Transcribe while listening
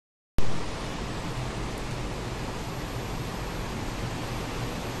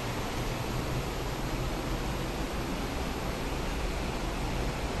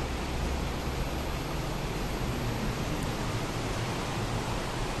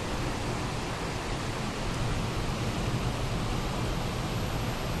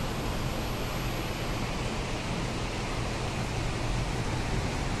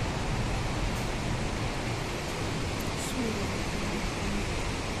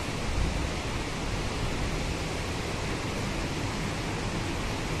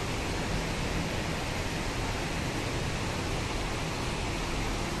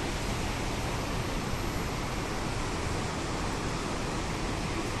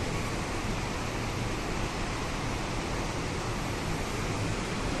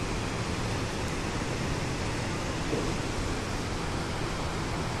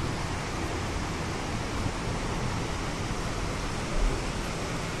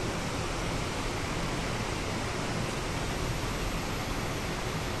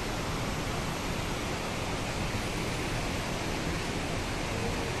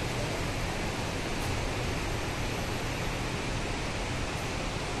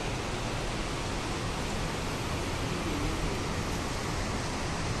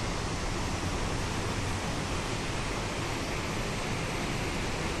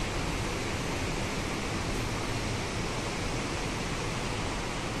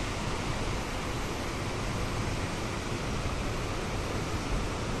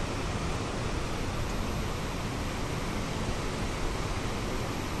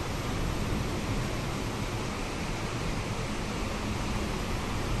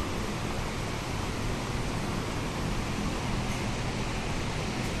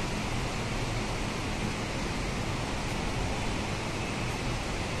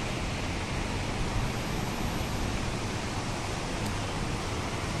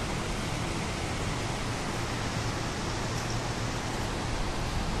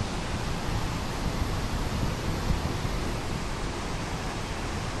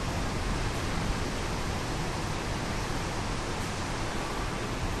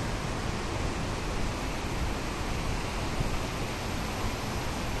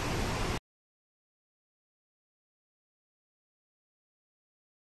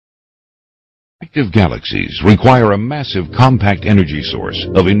Active galaxies require a massive compact energy source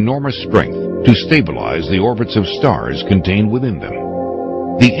of enormous strength to stabilize the orbits of stars contained within them.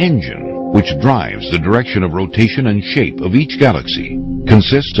 The engine, which drives the direction of rotation and shape of each galaxy,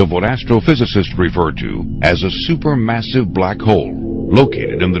 consists of what astrophysicists refer to as a supermassive black hole,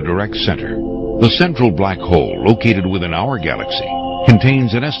 located in the direct center. The central black hole, located within our galaxy,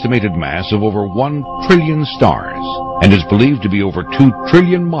 contains an estimated mass of over 1 trillion stars and is believed to be over 2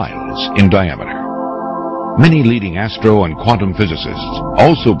 trillion miles in diameter. Many leading astro and quantum physicists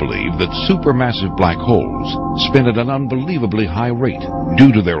also believe that supermassive black holes spin at an unbelievably high rate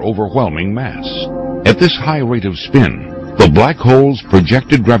due to their overwhelming mass. At this high rate of spin, the black hole's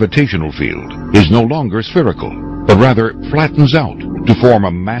projected gravitational field is no longer spherical, but rather flattens out to form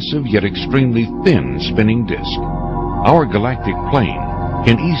a massive yet extremely thin spinning disk. Our galactic plane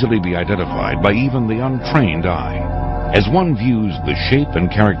can easily be identified by even the untrained eye. As one views the shape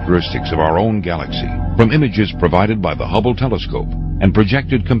and characteristics of our own galaxy from images provided by the Hubble telescope and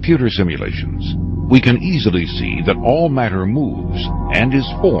projected computer simulations, we can easily see that all matter moves and is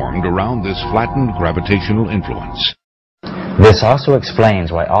formed around this flattened gravitational influence. This also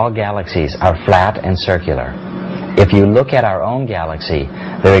explains why all galaxies are flat and circular. If you look at our own galaxy,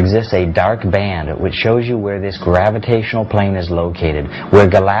 there exists a dark band which shows you where this gravitational plane is located, where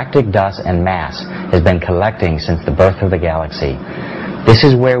galactic dust and mass has been collecting since the birth of the galaxy. This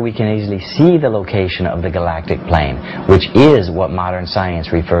is where we can easily see the location of the galactic plane, which is what modern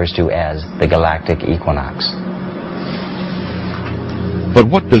science refers to as the galactic equinox. But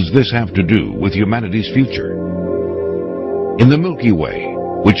what does this have to do with humanity's future? In the Milky Way,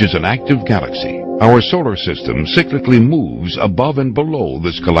 which is an active galaxy, our solar system cyclically moves above and below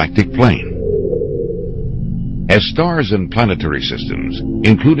this galactic plane. As stars and planetary systems,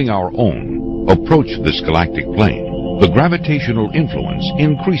 including our own, approach this galactic plane, the gravitational influence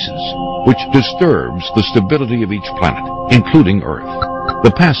increases, which disturbs the stability of each planet, including Earth.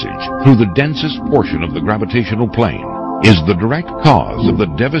 The passage through the densest portion of the gravitational plane is the direct cause of the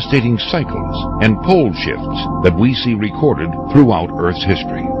devastating cycles and pole shifts that we see recorded throughout Earth's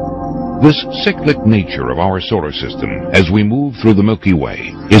history. This cyclic nature of our solar system as we move through the Milky Way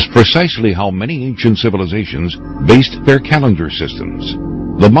is precisely how many ancient civilizations based their calendar systems.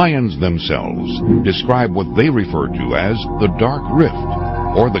 The Mayans themselves describe what they refer to as the dark rift,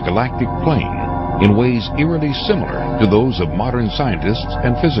 or the galactic plane, in ways eerily similar to those of modern scientists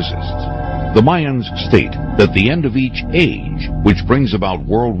and physicists. The Mayans state that the end of each age, which brings about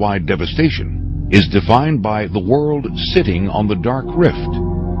worldwide devastation, is defined by the world sitting on the dark rift.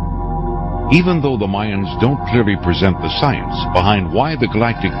 Even though the Mayans don't clearly present the science behind why the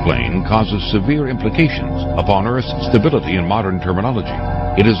galactic plane causes severe implications upon Earth's stability in modern terminology,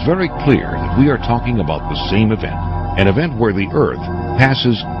 it is very clear that we are talking about the same event, an event where the Earth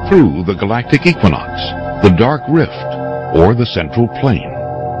passes through the galactic equinox, the dark rift, or the central plane.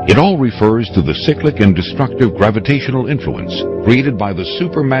 It all refers to the cyclic and destructive gravitational influence created by the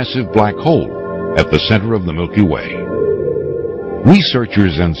supermassive black hole at the center of the Milky Way.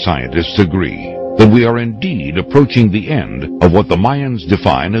 Researchers and scientists agree that we are indeed approaching the end of what the Mayans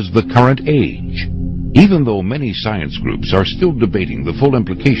define as the current age. Even though many science groups are still debating the full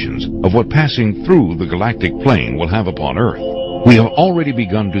implications of what passing through the galactic plane will have upon Earth, we have already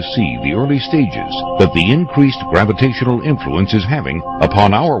begun to see the early stages that the increased gravitational influence is having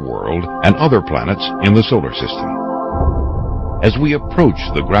upon our world and other planets in the solar system. As we approach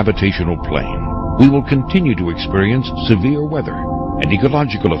the gravitational plane, we will continue to experience severe weather and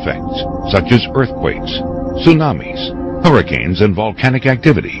ecological effects such as earthquakes, tsunamis, hurricanes, and volcanic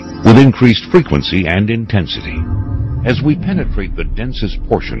activity with increased frequency and intensity. As we penetrate the densest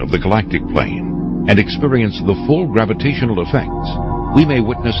portion of the galactic plane and experience the full gravitational effects, we may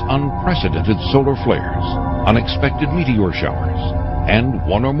witness unprecedented solar flares, unexpected meteor showers, and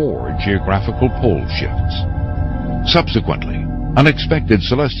one or more geographical pole shifts. Subsequently, unexpected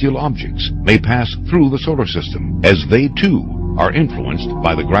celestial objects may pass through the solar system, as they too are influenced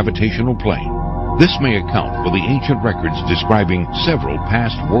by the gravitational plane. This may account for the ancient records describing several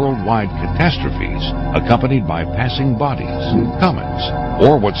past worldwide catastrophes accompanied by passing bodies, comets,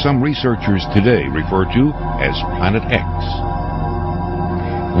 or what some researchers today refer to as Planet X.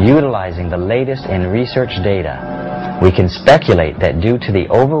 Utilizing the latest in research data, we can speculate that due to the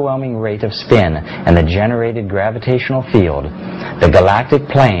overwhelming rate of spin and the generated gravitational field, the galactic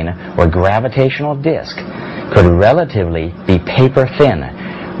plane or gravitational disk could relatively be paper thin,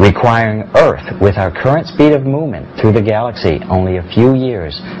 requiring Earth, with our current speed of movement through the galaxy, only a few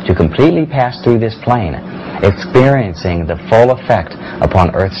years to completely pass through this plane, experiencing the full effect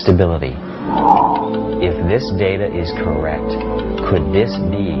upon Earth's stability. If this data is correct, could this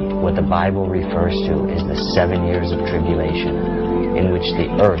be what the Bible refers to as the 7 years of tribulation, in which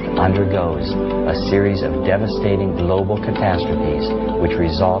the earth undergoes a series of devastating global catastrophes which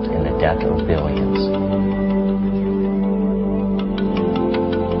result in the death of billions?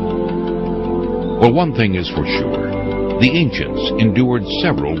 Well, one thing is for sure. The ancients endured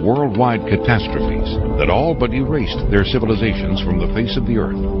several worldwide catastrophes that all but erased their civilizations from the face of the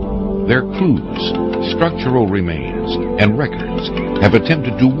earth. Their clues, structural remains, and records have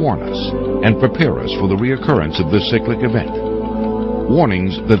attempted to warn us and prepare us for the reoccurrence of this cyclic event.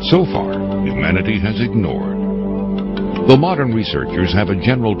 Warnings that so far humanity has ignored. Though modern researchers have a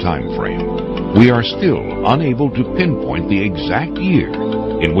general time frame, we are still unable to pinpoint the exact year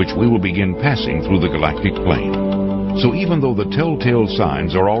in which we will begin passing through the galactic plane. So even though the telltale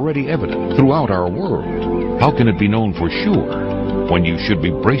signs are already evident throughout our world, how can it be known for sure when you should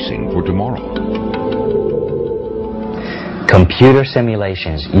be bracing for tomorrow? Computer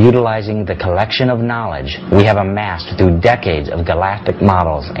simulations utilizing the collection of knowledge we have amassed through decades of galactic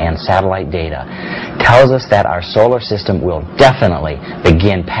models and satellite data tells us that our solar system will definitely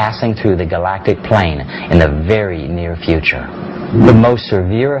begin passing through the galactic plane in the very near future. The most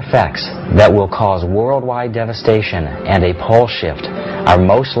severe effects that will cause worldwide devastation and a pole shift are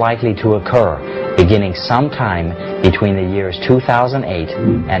most likely to occur beginning sometime between the years 2008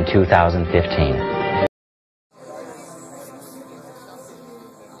 and 2015.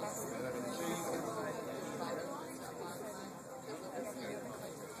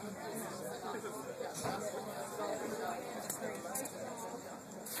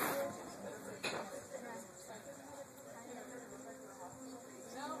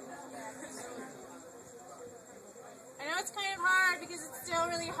 It's kind of hard because it's still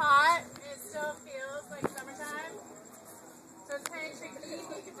really hot and it still feels like summertime. So it's kind of tricky to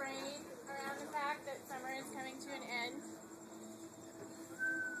get your brain around the fact that summer is coming to an end.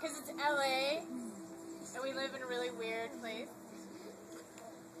 Because it's LA and we live in a really weird place.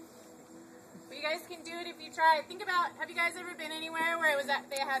 But you guys can do it if you try. Think about, have you guys ever been anywhere where it was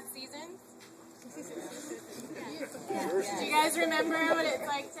they had seasons? Do you guys remember what it's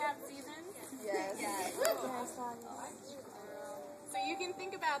like to have seasons? Yes. So you can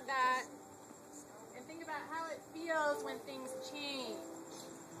think about that and think about how it feels when things change.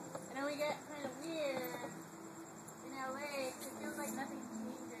 I know we get kind of weird in LA because it feels like nothing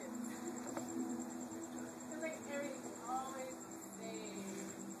changes. It feels like everything's always the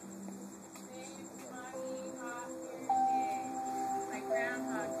same. Same muggy, hot, weird day. Like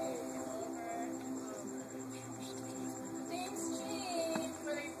Groundhog Day, over and over. Things change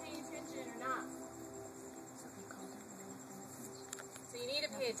whether you pay attention or not. So you need to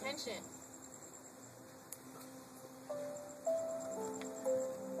pay attention.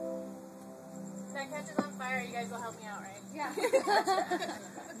 If that catches on fire, you guys will help me out, right? Yeah.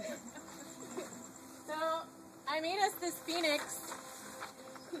 So I made us this phoenix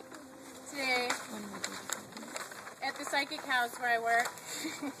today at the psychic house where I work.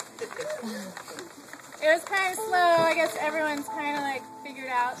 It was kind of slow. I guess everyone's kind of like figured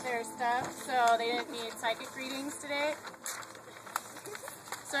out their stuff, so they didn't need psychic readings today.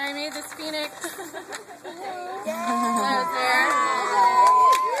 So I made this phoenix. That was there.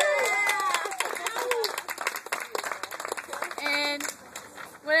 And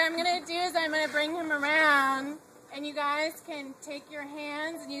what I'm going to do is I'm going to bring him around, and you guys can take your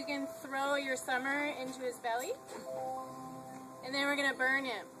hands and you can throw your summer into his belly. And then we're going to burn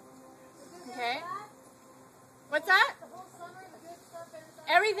him. Okay? What's that?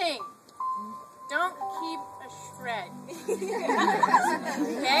 Everything. Don't keep a shred.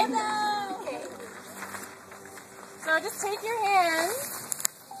 Okay? Okay. So just take your hand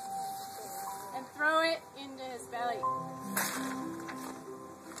and throw it into his belly.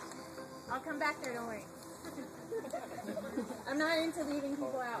 I'll come back there, don't worry. I'm not into leaving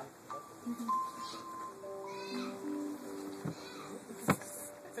people out.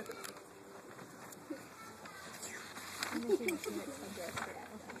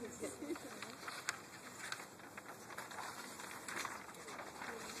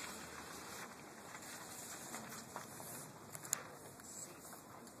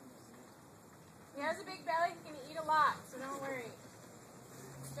 He has a big belly, he can eat a lot, so don't worry.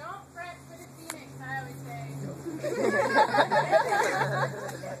 Don't fret for the phoenix, I always say.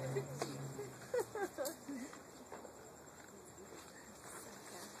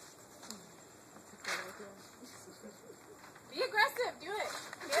 Be aggressive, do it.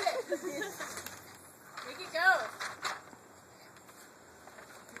 Get it. Make it go.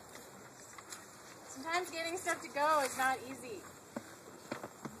 Sometimes getting stuff to go is not easy.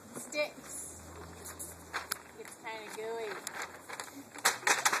 It sticks. kind of gooey.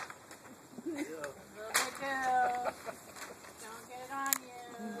 A little bit goo. Don't get it on you.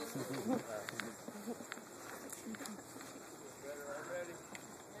 You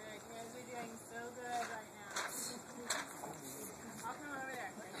guys are doing so good right now. I'll come over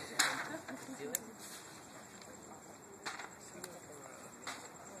there.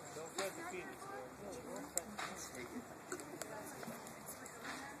 Don't get defeated.